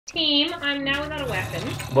Team, I'm now without a weapon.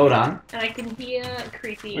 Well done. And I can hear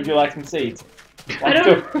creepy. Would you like some seeds? I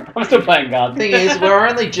I'm still playing garden. Thing is, we're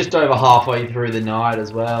only just over halfway through the night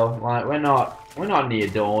as well. Like we're not near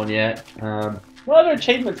dawn yet. What other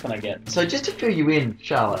achievements can I get? So just to fill you in,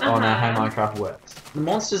 Charlotte, on how Minecraft works, the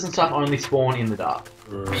monsters and stuff only spawn in the dark.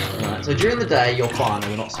 Right, so during the day, you're fine,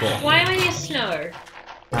 and we're not spawning. Why am I near snow?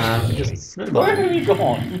 Because it's snow. Where have you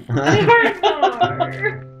gone? I don't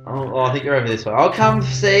know. Oh, I think you're over this way. I'll come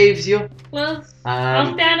saves you. Well, I'll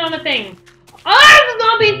Um, stand on a thing. Oh, it's a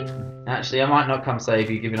zombie! actually, I might not come save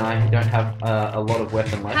you, given I don't have a lot of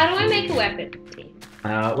weapon left. How do I make a weapon, team?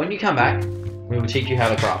 When you come back, we will teach you how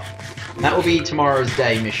to craft. And that will be tomorrow's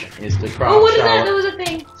day mission, is to craft Oh, what is that? Charlotte There was a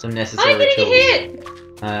thing. some necessary I'm getting tools.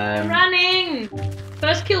 hit! Um, Running!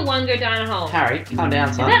 First kill one, go down a hole. Harry, calm down,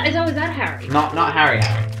 Is son. that Harry? Not Harry.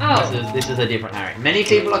 Oh. This is a different Harry. Many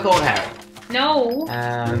people are called Harry. No.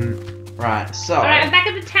 Right, so Alright, I'm back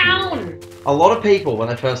at the town. a lot of people when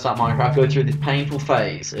they first start Minecraft go through this painful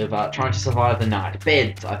phase of trying to survive the night.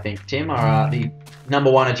 Beds, I think, Tim, are the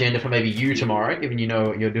 #1 agenda for maybe you tomorrow, given you know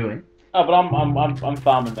what you're doing. Oh, but I'm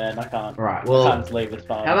farming, man. I can't. Right, I well, can't just leave this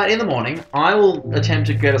farm. how about in the morning? I will attempt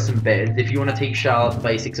to get us some beds. If you want to teach Charlotte the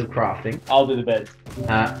basics of crafting. I'll do the beds.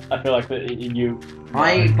 I I feel like you. but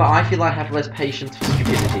I feel I have less patience for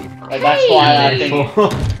stupidity. And that's why I Hey! think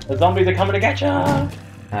the zombies are coming to get you.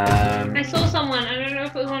 I saw someone. I don't know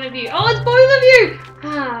if it was one of you. Oh, it's both of you!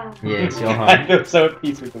 Ah. Yes, you're I home. feel so at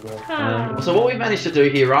peace with the world. Ah. So what we've managed to do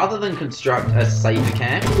here, rather than construct a safer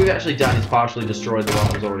camp, what we've actually done is partially destroyed the one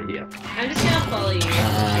that was already here. I'm just gonna follow you.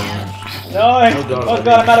 No! Oh god,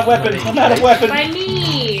 I'm out of weapons! I'm out of weapons! By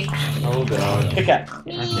me! Oh god. Pickaxe. I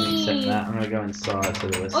can accept that. I'm gonna go inside so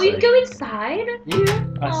that we're Oh, safe. you go inside? Yeah.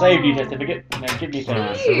 I saved you, certificate. Now give me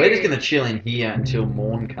Alright, things. so we're just gonna chill in here until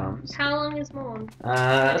morn comes. How long is morn?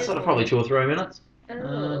 Sort of probably 2 or 3 minutes.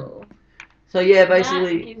 Oh. So yeah, That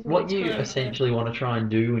basically, gives me what you time. essentially want to try and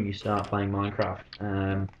do when you start playing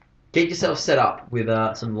Minecraft, get yourself set up with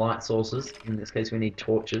some light sources. In this case, we need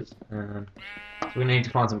torches. So we need to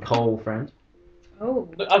find some coal, friend. Oh.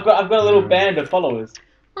 I've got a little band of followers.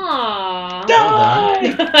 Aww.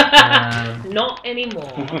 Die! Not anymore.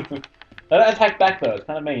 They don't attack back though, it's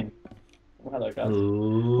kind of mean. Oh, hello guys.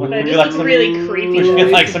 Ooh. Would They you just like look some- really creepy. Would you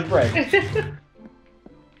though. like some bread?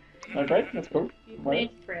 No bread? That's cool. You've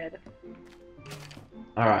made bread.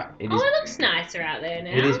 Alright, it Oh, is. it looks nicer out there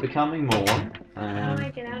now. It is becoming morn. How do I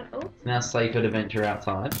get out? Oh, It's now safer to venture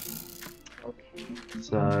outside. okay.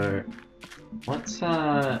 So let's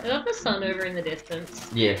I love the sun over in the distance.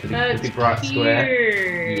 yeah, for the That's big bright cute.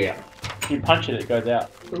 square. Yeah. If you punch it, it goes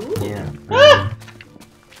out. Ooh. Yeah.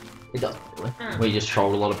 It doesn't really. Ah. We just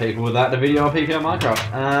trolled a lot of people with that in the video on PPR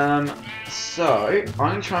Minecraft. So I'm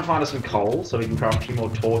gonna try and find us some coal so we can craft a few more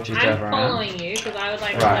torches to I'm have around. following you because I would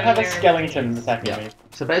like to Right. I know have a where skeleton attacking Yeah. me.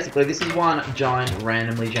 So basically, this is one giant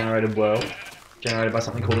randomly generated world, generated by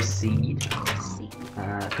something called a seed,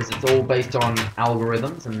 because it's all based on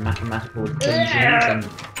algorithms and mathematical equations and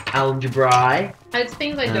algebra. It's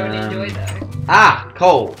things I don't enjoy though. Ah,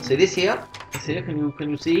 coal. See this here? This here? Can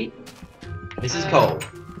you see? This is coal.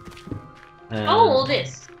 Oh, all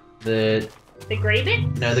this. The grey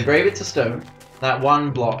bit? No, the grey bit's a stone. That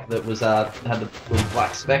one block that was had the little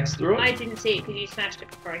black specks through it. I didn't see it because you smashed it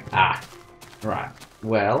before I Ah, right.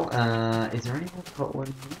 Well, is there any more coal in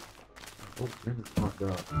here? Oh, my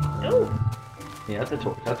god. Oh, Yeah, that's a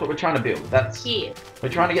torch. That's what we're trying to build. That's here. we're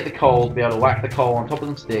trying to get the coal to be able to whack the coal on top of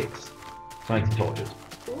some sticks to make some torches,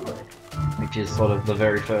 Good. which is sort of the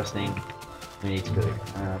very first thing we need to do.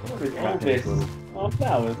 What is all Cracking this? little Oh,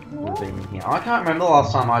 flowers. ravine in here. I can't remember the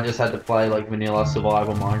last time I just had to play like vanilla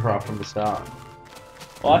survival Minecraft from the start.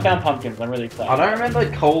 Well, I found pumpkins. I'm really excited. I don't remember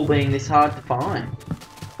coal being this hard to find.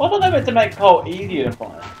 Well, I thought they meant to make coal easier to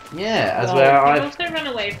find. Yeah, as Oh, where You I. also run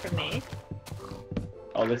away from me.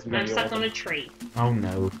 Oh, this is gonna I'm be stuck awesome. on a tree. Oh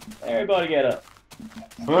no. Everybody get up.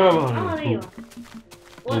 Oh, there you are.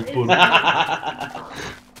 What is that?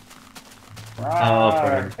 Oh,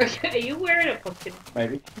 friend. Are you wearing a pumpkin?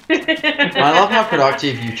 Maybe. I love how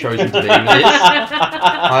productive you've chosen to be with this.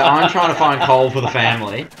 I'm trying to find coal for the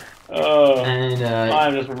family, Oh, and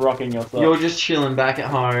I'm just rocking yourself. you're just chilling back at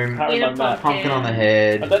home, Can't In a read my map. pumpkin on the I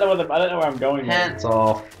head, don't know I don't know where I'm going. Though. pants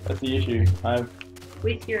off. That's the issue.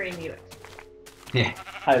 With your Inuit. Yeah.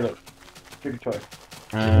 Hey, look. Good choice.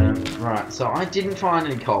 Right, so I didn't find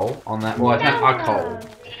any coal on that. Well, I found a coal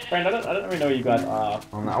Friend, I don't really know where you guys are.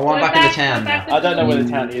 on that. Oh, I'm back in the town now. I don't know where the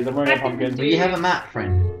town is. I'm wearing a pumpkin. Do you have a map,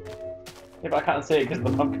 friend? Yeah, but I can't see it because of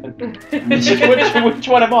the pumpkin. which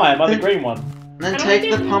one am I? Am I the green one? Then How do I take get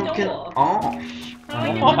the in the pumpkin door? off.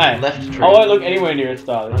 Why? Left trigger. I won't look anywhere near a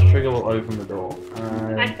star. Left trigger will open the door.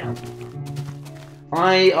 I fell.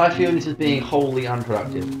 I feel this is being wholly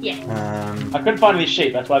unproductive. Yes. I couldn't find any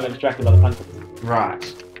sheep, that's why I got distracted by the pumpkins.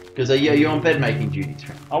 Right. Because you're on bed making duties,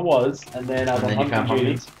 right? I was, and then I was And then on you found pumpkin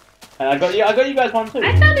duty. pumpkins. And I got you guys one too.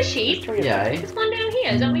 I found a sheep. Yay. There's one down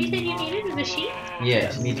here. Is that what you said you needed? Is a sheep?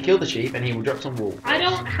 Yes, you need to kill the sheep and he will drop some wool. I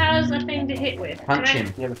don't have a thing to hit with. Punch Can I-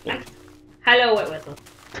 him. You have a stick. Hello, WetWhistle.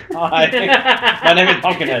 Hi. My name is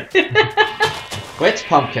Pumpkinhead. Wet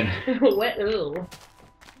pumpkin. Wet. Ooh.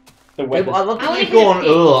 The I weather. love I that wanna you've hit a gone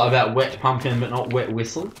pig. about wet pumpkin but not wet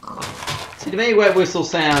whistle. See, to me, wet whistle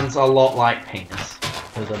sounds a lot like penis.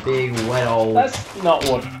 There's a big wet old, That's not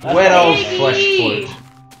what. That's wet not- old Piggy. flesh flute.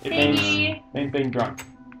 It Piggy. means being drunk.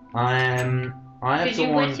 I have Did you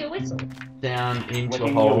wet someone your whistle? down into a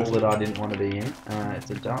Wetting hole yours. that I didn't want to be in. It's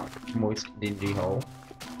a dark, moist, dingy hole.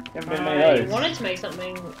 You haven't been I made those. wanted to make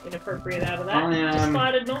something inappropriate out of that. I,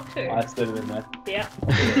 Decided not to. I slid it in there.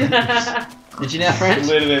 Yeah. Did you now, friends?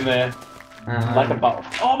 Slid it in there. Like a bottle.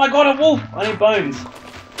 Oh my god, a wolf! I need bones.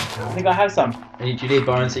 I think I have some. Do you need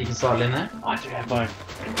bones so you can slide in there? I do have bone.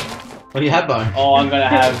 Well, you have bone. Oh, I'm gonna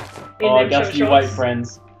have. Oh, In them just short you wait, shorts.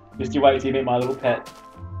 friends. Just you wait till you meet my little pet.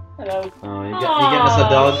 Hello. Oh, you getting us a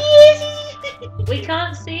dog? Aw. We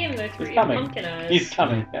can't see him though through He's your coming. pumpkin eyes. He's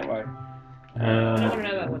coming. Don't worry. I don't want to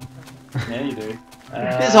know about what. Yeah, you do.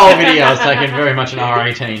 This whole video has taken very much an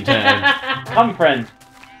R18 turn. Come, friend.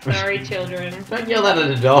 Sorry, children. Don't yell that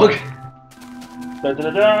at a dog. Da, da, da,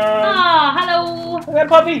 da. Oh, hello. Look at that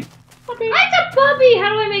puppy. Puppy. It's a puppy. How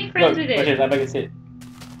do I make friends Look, with watch it? this. I make it sit.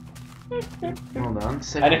 Well done.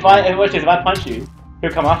 And watch this. If I punch you,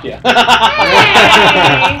 he'll come after you.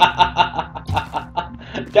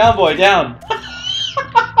 Down, boy, down.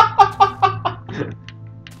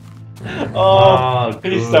 Oh,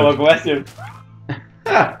 he's so aggressive.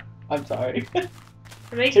 I'm sorry. It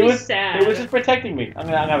makes He me was sad. He was just protecting me. I'm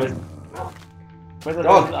gonna have his. Where's the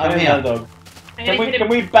Dog, I'm come gonna here. have a dog. I'm Can gonna we hit can him.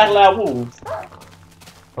 we battle our wolves?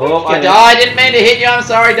 Oh, Get it. I didn't mean to hit you. I'm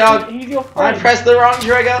sorry, dog. He's your I friend. pressed the wrong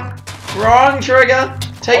trigger. Wrong trigger.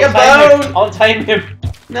 Take a I'll tame him. bone. I'll tame him.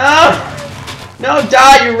 No. No,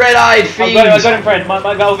 die, you red-eyed I fiend. got him, friend. My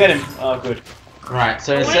guy will get him. Oh, good. Right,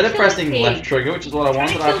 so I wanna instead of kill a pressing pig. left trigger, which is what I I'm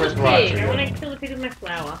wanted, trying I to pressed kill the right pig. I trigger. want to kill the pig with my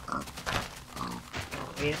flower.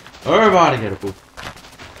 Yeah. Everybody get a boop.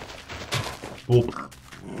 Boop.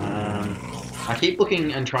 I keep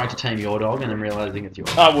looking and trying to tame your dog, and I'm realizing it's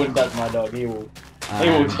yours. I wouldn't touch my dog. He will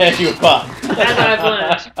Um, tear you apart. That's what I've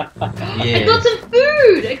learned. I yes. got some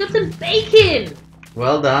food. I got some bacon.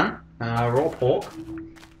 Well done. Raw pork.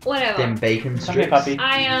 Whatever. Then bacon Come here, strips. puppy.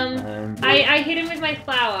 I hit him with my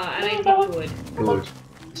flower and I did good. Good.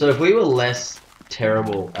 So if we were less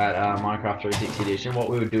terrible at Minecraft 360 Edition, what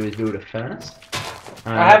we would do is build a furnace.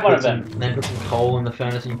 I have one put of them. Then put some coal in the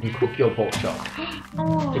furnace and you can cook your pork chop.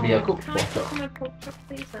 Oh, To be a cooked can I pork chop. cook my pork chop,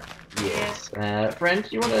 please? Yes. Friend, do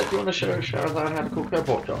you want to show Sharizard how to cook her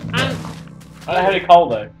pork chop? I don't have any coal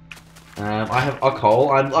though. I have a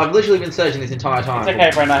coal. I've literally been searching this entire time. It's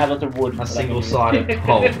okay, friend. I have lots of wood. A that I can use. single-sided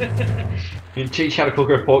hole. You can teach how to cook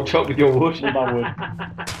a pork chop with your wood. With my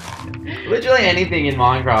wood. Literally anything in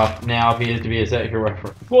Minecraft now appears to be a sexual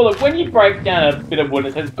reference. Well, look, when you break down a bit of wood,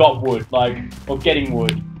 it says "got wood," like, or "getting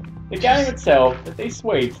wood." The game itself, these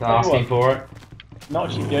sweets. It's asking for it.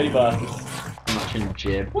 Not you dirty bastards. Much in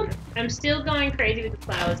jib. I'm still going crazy with the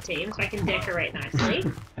flowers team so I can decorate nicely.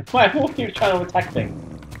 My wolf keeps trying to attack things.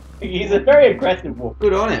 He's a very aggressive wolf.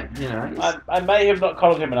 Good on him, you know. I may have not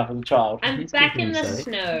coddled him enough as a child. I'm He's back keeping in you the safe.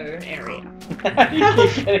 snow area. You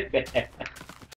keep getting there.